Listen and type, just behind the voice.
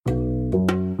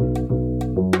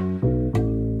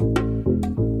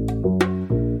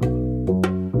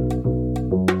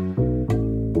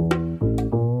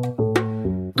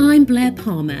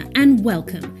Palmer and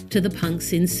welcome to the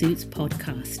Punks in Suits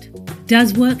podcast.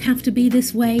 Does work have to be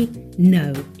this way?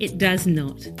 No, it does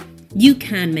not. You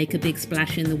can make a big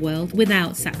splash in the world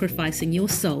without sacrificing your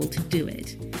soul to do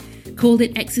it. Call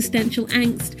it existential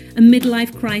angst, a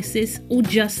midlife crisis, or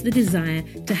just the desire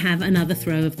to have another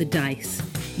throw of the dice.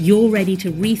 You're ready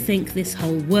to rethink this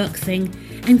whole work thing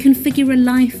and configure a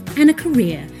life and a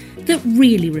career that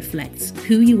really reflects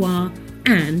who you are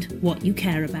and what you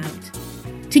care about.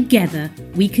 Together,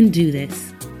 we can do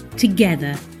this.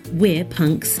 Together, we're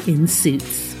Punks in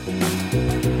Suits.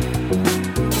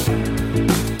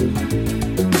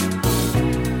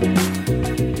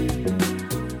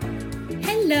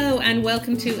 Hello and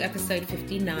welcome to episode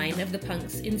 59 of the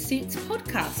Punks in Suits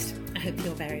podcast. I hope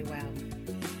you're very well.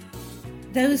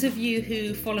 Those of you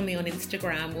who follow me on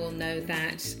Instagram will know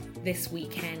that this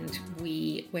weekend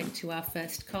we went to our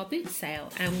first car boot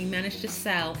sale and we managed to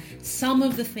sell some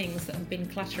of the things that have been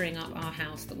cluttering up our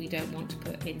house that we don't want to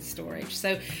put in storage.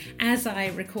 So as I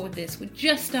record this, we're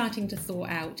just starting to thaw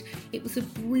out. It was a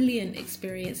brilliant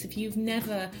experience. If you've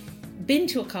never been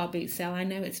to a car boot sale, I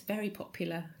know it's very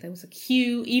popular. There was a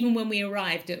queue. Even when we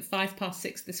arrived at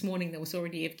 6:05 this morning, there was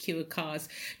already a queue of cars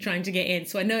trying to get in.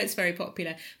 So I know it's very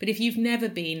popular. But if you've never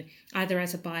been, either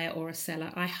as a buyer or a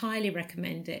seller, I highly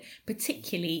recommend it,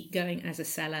 particularly going as a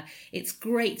seller. It's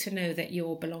great to know that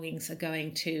your belongings are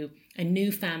going to a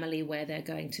new family where they're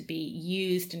going to be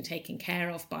used and taken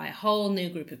care of by a whole new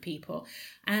group of people.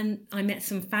 And I met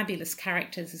some fabulous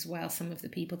characters as well, some of the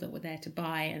people that were there to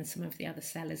buy and some of the other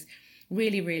sellers.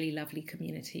 Really, really lovely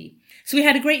community. So we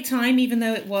had a great time, even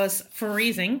though it was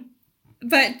freezing.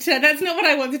 But that's not what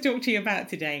I want to talk to you about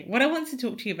today. What I want to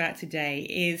talk to you about today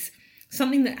is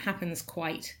something that happens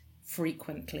quite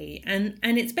frequently. And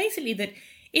it's basically that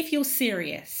if you're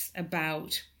serious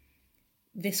about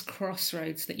this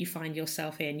crossroads that you find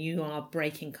yourself in, you are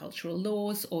breaking cultural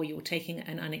laws or you're taking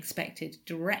an unexpected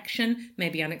direction,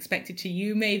 maybe unexpected to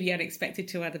you, maybe unexpected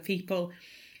to other people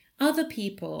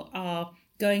are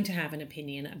going to have an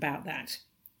opinion about that.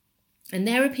 And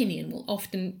their opinion will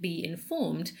often be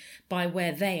informed by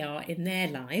where they are in their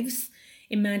lives,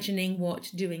 imagining what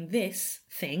doing this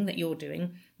thing that you're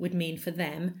doing would mean for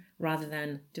them rather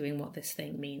than doing what this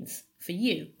thing means for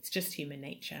you. It's just human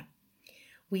nature.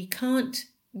 We can't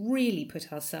really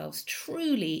put ourselves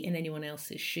truly in anyone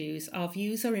else's shoes. Our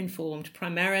views are informed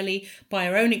primarily by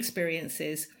our own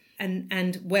experiences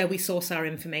and where we source our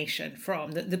information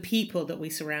from, the people that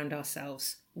we surround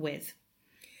ourselves with.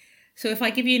 So if I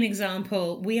give you an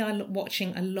example, we are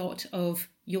watching a lot of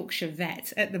Yorkshire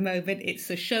Vet at the moment.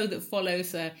 It's a show that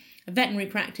follows a veterinary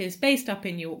practice based up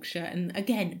in Yorkshire. And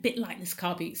again, a bit like this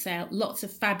car boot sale, lots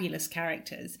of fabulous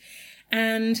characters.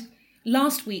 And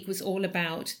last week was all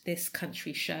about this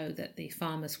country show that the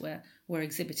farmers were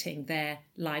exhibiting their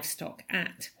livestock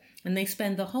at. And they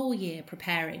spend the whole year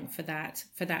preparing for that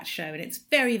show. And it's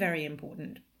very, very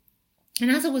important.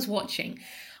 And as I was watching,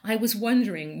 I was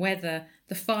wondering whether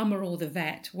the farmer or the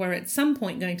vet were at some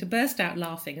point going to burst out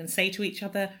laughing and say to each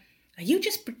other, "Are you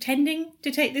just pretending to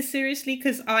take this seriously?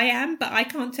 Because I am, but I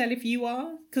can't tell if you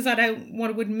are, because I don't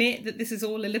want to admit that this is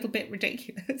all a little bit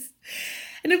ridiculous."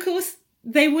 And of course,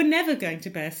 they were never going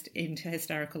to burst into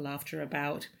hysterical laughter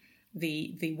about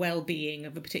the well-being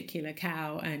of a particular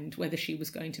cow and whether she was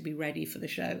going to be ready for the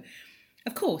show.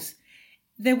 Of course,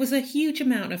 there was a huge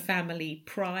amount of family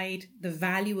pride, the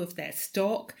value of their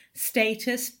stock,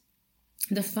 status,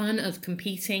 the fun of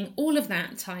competing, all of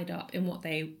that tied up in what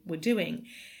they were doing.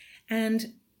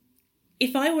 And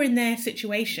if I were in their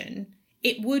situation,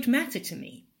 it would matter to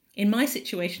me. In my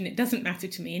situation, it doesn't matter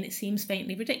to me and it seems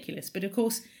faintly ridiculous. But of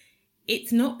course,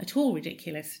 it's not at all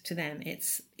ridiculous to them.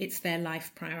 It's their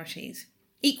life priorities.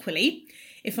 Equally,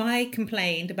 if I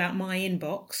complained about my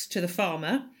inbox to the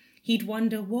farmer, he'd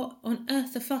wonder what on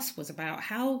earth the fuss was about.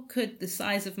 How could the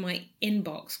size of my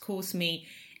inbox cause me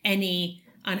any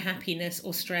unhappiness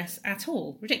or stress at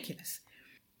all? Ridiculous.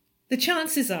 The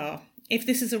chances are, if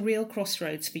this is a real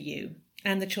crossroads for you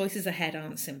and the choices ahead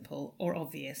aren't simple or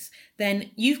obvious, then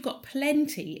you've got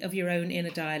plenty of your own inner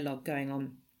dialogue going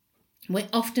on. We're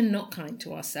often not kind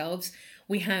to ourselves.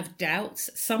 We have doubts,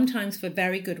 sometimes for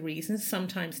very good reasons,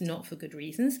 sometimes not for good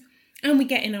reasons, and we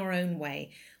get in our own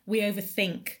way. We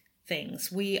overthink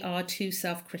things. We are too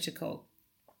self-critical.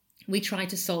 We try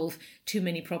to solve too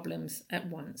many problems at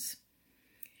once.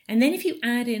 And then if you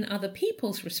add in other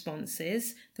people's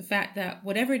responses, the fact that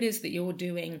whatever it is that you're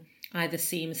doing either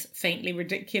seems faintly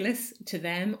ridiculous to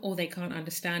them or they can't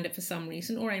understand it for some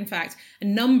reason, or in fact, a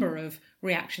number of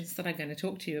reactions that I'm going to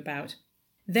talk to you about.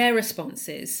 Their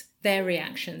responses, their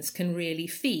reactions can really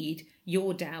feed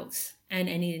your doubts and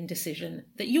any indecision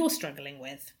that you're struggling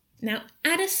with. Now,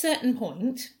 at a certain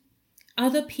point,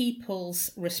 other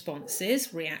people's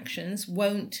responses, reactions,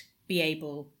 won't be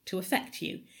able to affect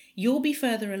you. You'll be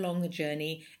further along the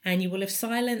journey and you will have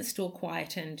silenced or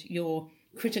quietened your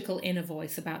critical inner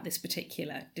voice about this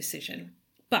particular decision.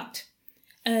 But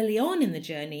early on in the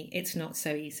journey, it's not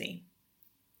so easy.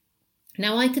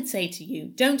 Now, I could say to you,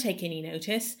 don't take any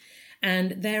notice.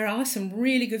 And there are some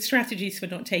really good strategies for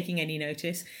not taking any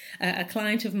notice. A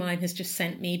client of mine has just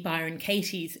sent me Byron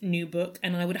Katie's new book,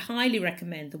 and I would highly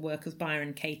recommend the work of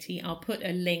Byron Katie. I'll put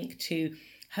a link to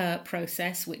her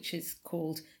process, which is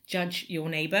called Judge Your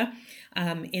Neighbor,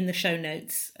 in the show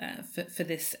notes for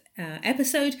this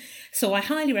episode. So I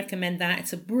highly recommend that.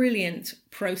 It's a brilliant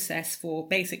process for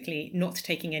basically not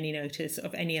taking any notice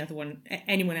of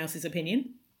anyone else's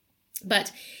opinion.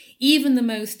 But even the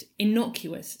most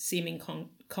innocuous seeming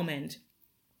comment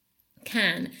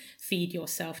can feed your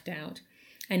self-doubt.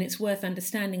 And it's worth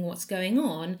understanding what's going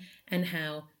on and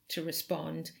how to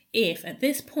respond if at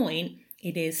this point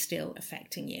it is still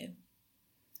affecting you.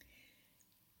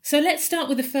 So let's start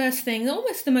with the first thing,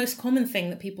 almost the most common thing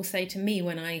that people say to me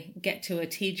when I get to a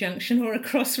T-junction or a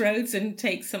crossroads and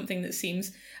take something that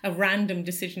seems a random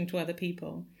decision to other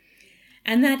people.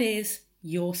 And that is,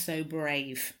 "You're so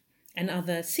brave," and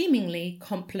other seemingly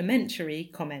complimentary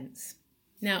comments.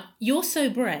 Now, "you're so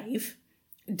brave"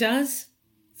 does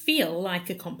feel like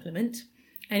a compliment,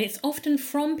 and it's often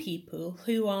from people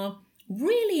who are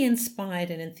really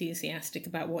inspired and enthusiastic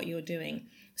about what you're doing.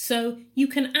 So you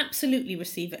can absolutely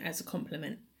receive it as a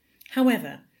compliment.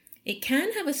 However, it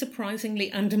can have a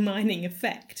surprisingly undermining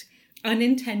effect,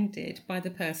 unintended by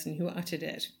the person who uttered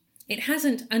it. It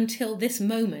hasn't until this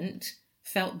moment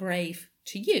felt brave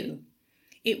to you.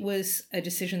 It was a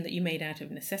decision that you made out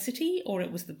of necessity, or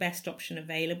it was the best option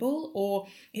available, or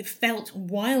it felt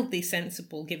wildly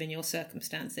sensible given your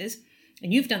circumstances,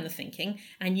 and you've done the thinking,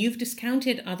 and you've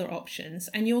discounted other options,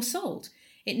 and you're sold.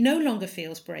 It no longer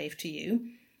feels brave to you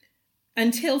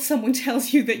until someone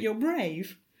tells you that you're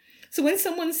brave. So when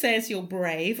someone says you're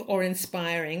brave or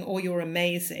inspiring or you're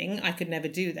amazing, "I could never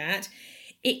do that,"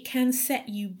 it can set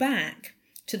you back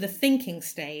to the thinking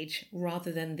stage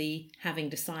rather than the having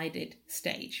decided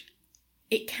stage.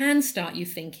 It can start you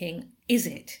thinking, is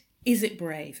it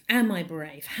brave? Am I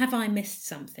brave? Have I missed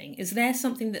something? Is there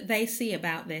something that they see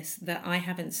about this that I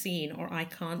haven't seen or I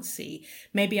can't see?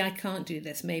 Maybe I can't do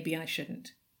this. Maybe I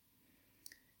shouldn't.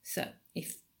 So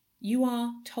if you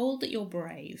are told that you're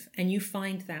brave and you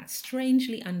find that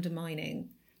strangely undermining,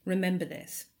 remember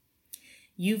this.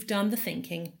 You've done the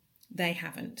thinking, they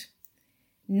haven't.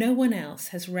 No one else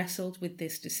has wrestled with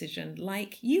this decision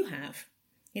like you have.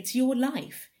 It's your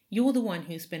life. You're the one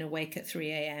who's been awake at 3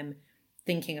 a.m.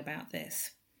 thinking about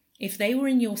this. If they were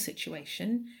in your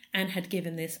situation and had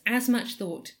given this as much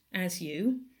thought as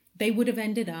you, they would have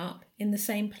ended up in the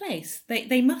same place.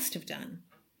 They must have done.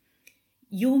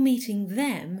 You're meeting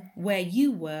them where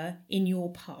you were in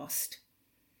your past.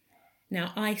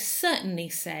 Now, I certainly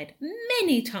said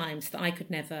many times that I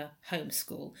could never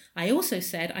homeschool. I also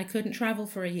said I couldn't travel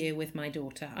for a year with my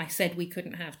daughter. I said we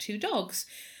couldn't have 2 dogs.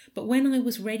 But when I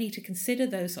was ready to consider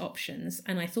those options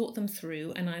and I thought them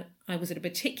through and I was at a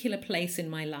particular place in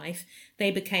my life, they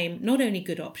became not only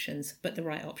good options, but the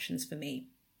right options for me.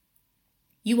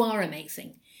 You are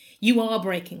amazing. You are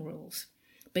breaking rules.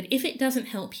 But if it doesn't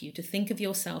help you to think of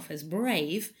yourself as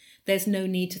brave, there's no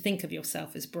need to think of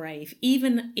yourself as brave,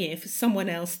 even if someone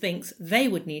else thinks they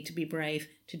would need to be brave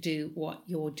to do what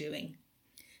you're doing.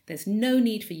 There's no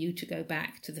need for you to go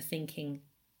back to the thinking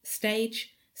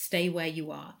stage. Stay where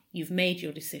you are. You've made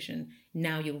your decision.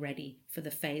 Now you're ready for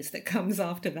the phase that comes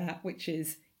after that, which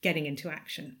is getting into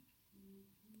action.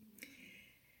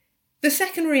 The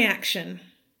second reaction.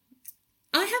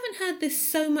 I haven't heard this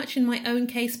so much in my own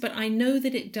case, but I know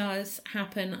that it does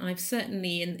happen. I've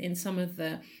certainly, in some of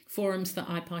the forums that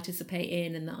I participate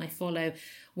in and that I follow,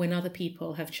 when other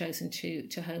people have chosen to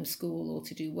homeschool or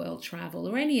to do world travel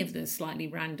or any of the slightly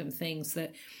random things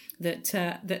that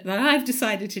I've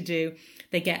decided to do,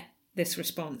 they get this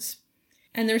response.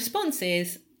 And the response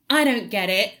is, "I don't get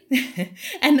it,"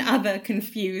 and other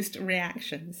confused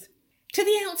reactions. To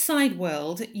the outside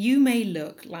world, you may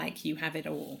look like you have it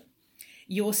all.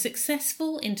 You're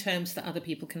successful in terms that other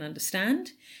people can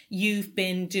understand. You've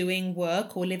been doing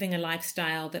work or living a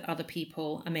lifestyle that other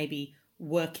people are maybe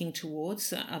working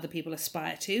towards, other people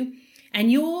aspire to,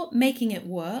 and you're making it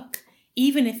work,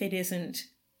 even if it isn't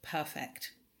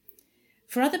perfect.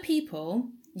 For other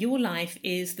people, your life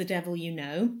is the devil you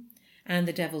know and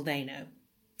the devil they know.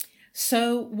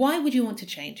 So why would you want to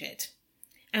change it?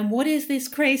 And what is this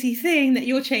crazy thing that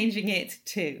you're changing it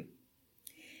to?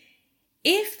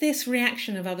 If this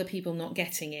reaction of other people not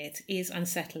getting it is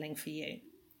unsettling for you,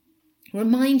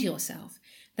 remind yourself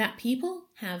that people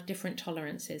have different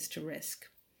tolerances to risk.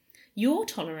 Your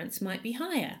tolerance might be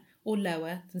higher or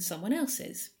lower than someone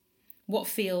else's. What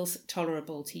feels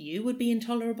tolerable to you would be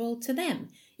intolerable to them.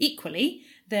 Equally,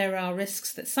 there are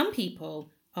risks that some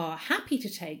people are happy to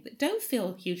take that don't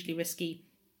feel hugely risky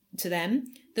to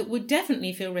them, that would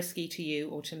definitely feel risky to you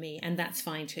or to me, and that's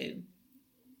fine too.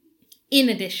 In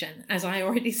addition, as I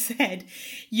already said,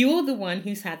 you're the one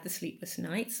who's had the sleepless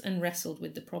nights and wrestled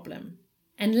with the problem.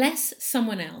 Unless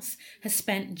someone else has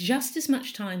spent just as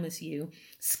much time as you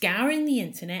scouring the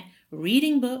internet,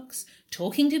 reading books,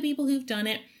 talking to people who've done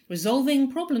it, resolving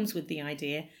problems with the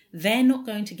idea, they're not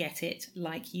going to get it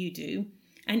like you do.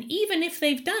 And even if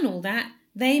they've done all that,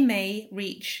 they may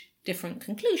reach different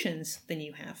conclusions than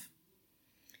you have.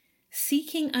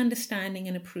 Seeking understanding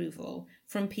and approval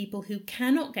from people who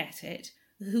cannot get it,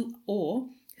 who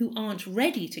aren't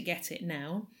ready to get it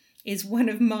now, is one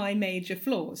of my major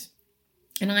flaws.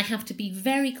 And I have to be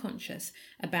very conscious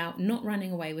about not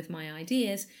running away with my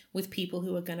ideas with people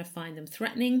who are going to find them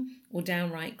threatening or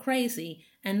downright crazy,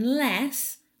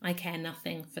 unless I care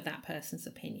nothing for that person's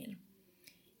opinion.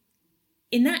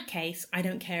 In that case, I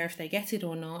don't care if they get it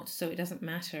or not, so it doesn't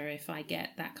matter if I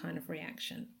get that kind of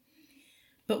reaction.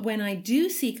 But when I do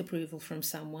seek approval from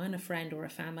someone, a friend or a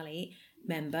family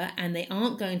member, and they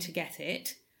aren't going to get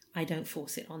it, I don't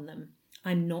force it on them.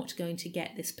 I'm not going to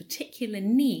get this particular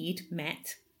need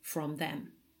met from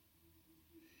them.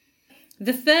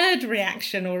 The third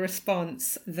reaction or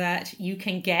response that you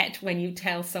can get when you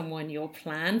tell someone your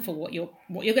plan for what you're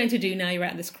going to do now you're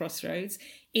at this crossroads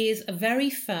is a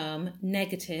very firm,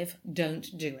 negative,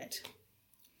 don't do it.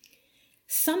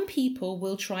 Some people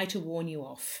will try to warn you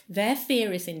off. Their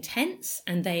fear is intense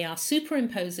and they are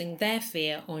superimposing their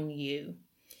fear on you.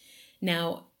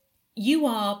 Now, you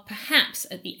are perhaps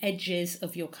at the edges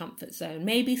of your comfort zone,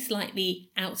 maybe slightly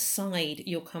outside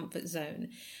your comfort zone.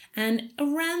 And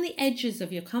around the edges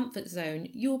of your comfort zone,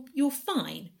 you're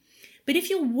fine. But if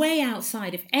you're way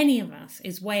outside, if any of us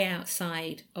is way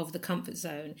outside of the comfort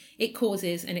zone, it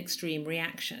causes an extreme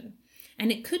reaction.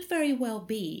 And it could very well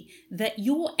be that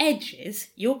your edges,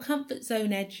 your comfort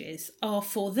zone edges, are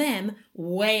for them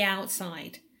way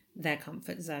outside their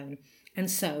comfort zone. And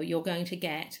so you're going to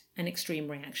get an extreme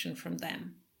reaction from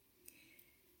them.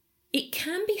 It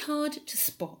can be hard to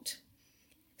spot.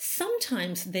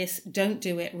 Sometimes this don't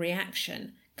do it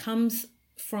reaction comes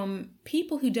from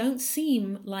people who don't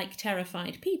seem like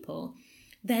terrified people.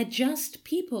 They're just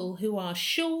people who are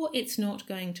sure it's not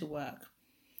going to work.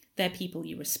 They're people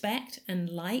you respect and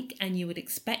like, and you would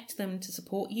expect them to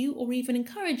support you or even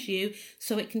encourage you,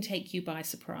 so it can take you by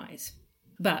surprise.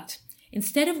 But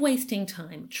instead of wasting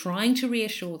time trying to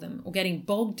reassure them or getting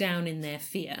bogged down in their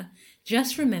fear,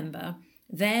 just remember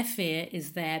their fear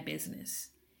is their business.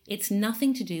 It's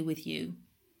nothing to do with you.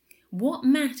 What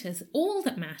matters, all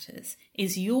that matters,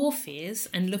 is your fears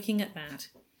and looking at that.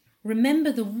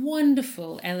 Remember the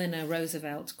wonderful Eleanor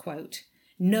Roosevelt quote,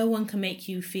 "No one can make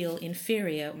you feel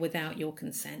inferior without your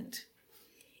consent."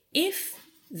 If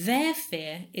their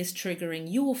fear is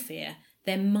triggering your fear,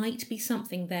 there might be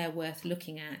something there worth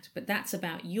looking at, but that's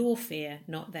about your fear,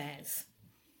 not theirs.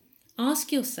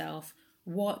 Ask yourself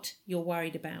what you're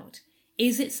worried about.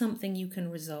 Is it something you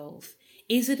can resolve?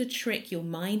 Is it a trick your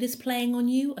mind is playing on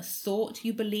you, a thought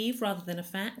you believe rather than a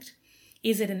fact?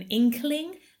 Is it an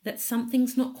inkling that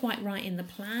something's not quite right in the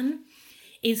plan?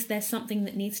 Is there something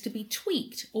that needs to be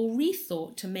tweaked or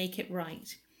rethought to make it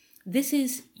right? This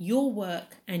is your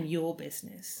work and your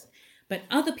business, but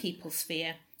other people's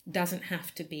fear doesn't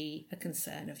have to be a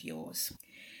concern of yours.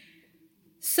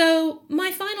 So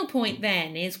my final point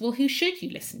then is, well, who should you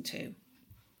listen to?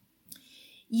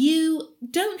 You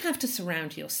don't have to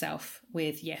surround yourself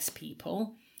with yes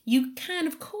people. You can,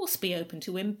 of course, be open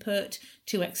to input,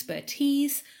 to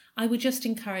expertise. I would just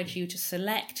encourage you to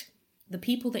select the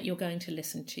people that you're going to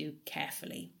listen to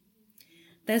carefully.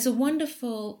 There's a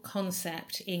wonderful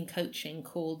concept in coaching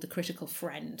called the critical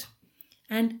friend.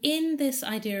 And in this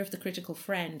idea of the critical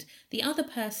friend, the other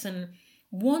person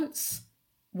wants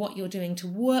what you're doing to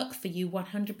work for you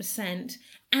 100%,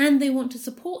 and they want to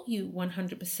support you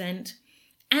 100%,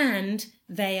 and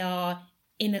they are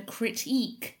in a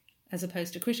critique, as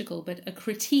opposed to critical, but a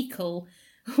critical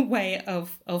way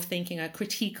of thinking, a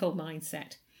critical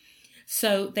mindset.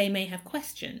 So they may have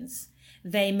questions,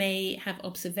 they may have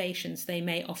observations, they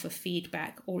may offer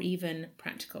feedback or even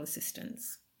practical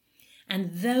assistance.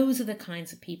 And those are the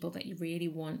kinds of people that you really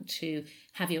want to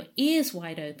have your ears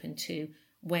wide open to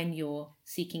when you're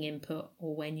seeking input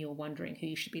or when you're wondering who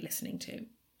you should be listening to.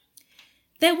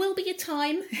 There will be a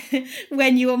time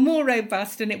when you are more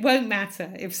robust, and it won't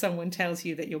matter if someone tells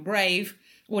you that you're brave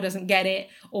or doesn't get it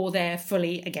or they're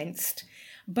fully against.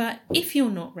 But if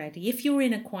you're not ready, if you're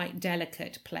in a quite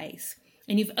delicate place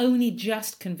and you've only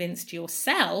just convinced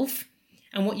yourself,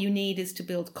 and what you need is to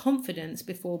build confidence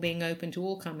before being open to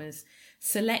all comers,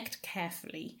 select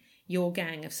carefully your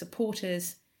gang of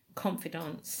supporters,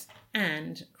 confidants,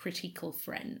 and critical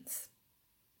friends.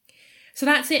 So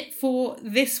that's it for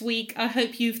this week. I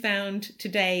hope you found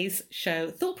today's show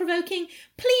thought-provoking.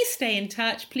 Please stay in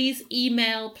touch. Please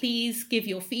email. Please give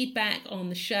your feedback on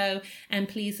the show. And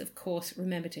please, of course,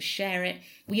 remember to share it.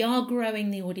 We are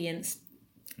growing the audience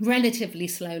relatively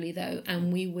slowly, though,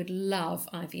 and we would love,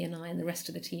 Ivy and I and the rest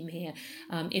of the team here,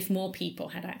 if more people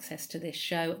had access to this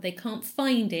show. They can't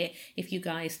find it if you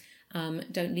guys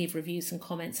don't leave reviews and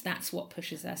comments. That's what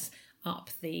pushes us up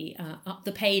the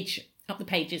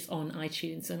pages on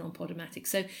iTunes and on Podomatic.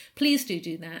 So please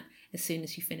do that as soon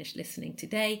as you finish listening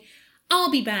today.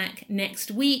 I'll be back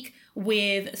next week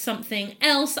with something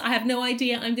else. I have no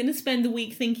idea. I'm going to spend the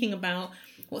week thinking about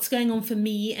what's going on for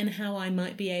me and how I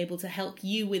might be able to help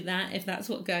you with that, if that's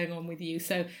what's going on with you.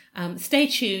 So stay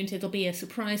tuned. It'll be a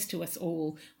surprise to us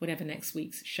all, whatever next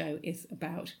week's show is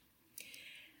about.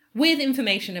 With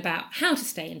information about how to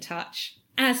stay in touch,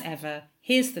 as ever,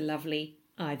 here's the lovely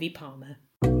Ivy Palmer.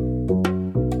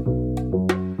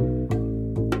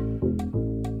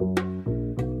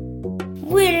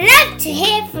 We'd love to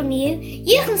hear from you.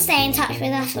 You can stay in touch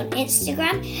with us on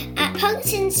Instagram at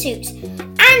Punks in Suits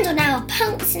and on our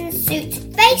Punks in Suits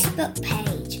Facebook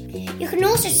page. You can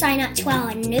also sign up to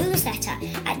our newsletter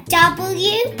at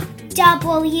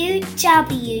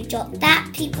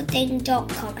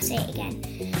www.thatpeoplething.com. I'll say it again.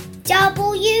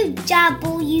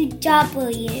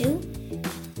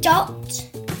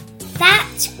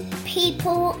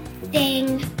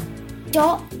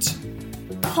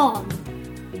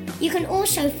 You can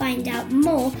also find out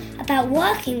more about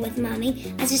working with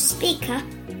Mummy as a speaker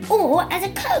or as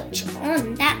a coach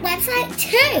on that website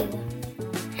too.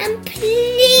 And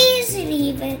please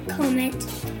leave a comment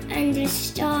and a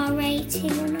star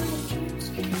rating on iTunes.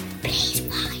 Please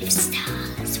 5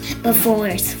 stars before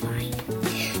it's fine.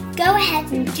 Go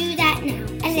ahead and do that now,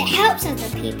 as it helps other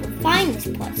people find this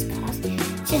podcast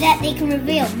so that they can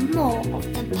reveal more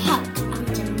of the punk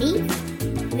underneath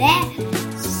their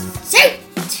suit.